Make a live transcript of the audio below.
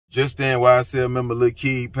Just then, YSL member Lil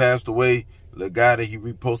Keed passed away. Lil Gotit, he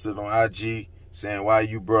reposted on IG saying, "Why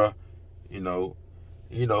you, bruh?" You know,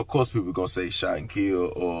 of course people gonna say shot and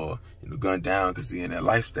killed or, gunned down because he in that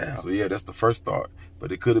lifestyle. So yeah, that's the first thought.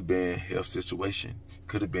 But it could have been health situation.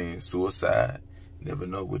 Could have been suicide. Never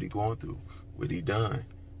know what he going through, what he done,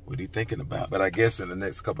 what he thinking about. But I guess in the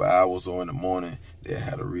next couple of hours or in the morning, they'll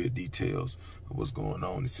have the real details of what's going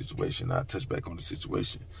on in the situation. I'll touch back on the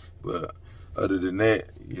situation. But other than that,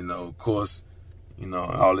 of course,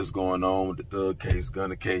 all this going on with the Thug case,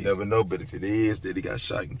 Gunna case. Never know, but if it is that he got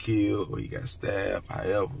shot and killed or he got stabbed,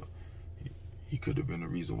 however, he could have been the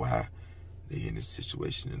reason why they in this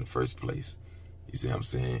situation in the first place. You see what I'm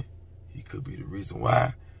saying? He could be the reason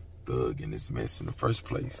why Thug in this mess in the first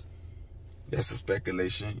place. That's a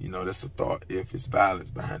speculation, that's a thought. If it's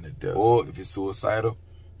violence behind the death or if it's suicidal,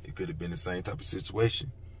 it could have been the same type of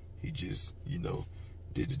situation. He just,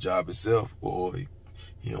 did the job himself, or he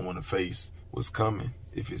don't want to face what's coming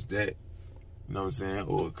if it's that, you know what I'm saying?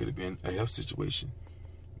 Or it could have been a health situation.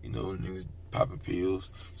 Niggas popping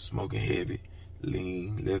pills, smoking heavy,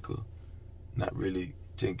 lean, liquor, not really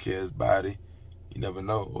taking care of his body. You never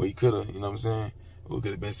know. Or he could have, you know what I'm saying? Or it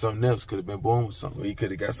could have been something else, could have been born with something. Or he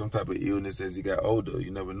could have got some type of illness as he got older.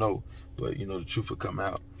 You never know. But, the truth will come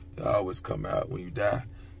out. It always come out when you die.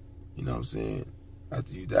 You know what I'm saying?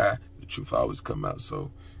 After you die, the truth always come out.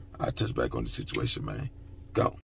 So I touch back on the situation, man. Go.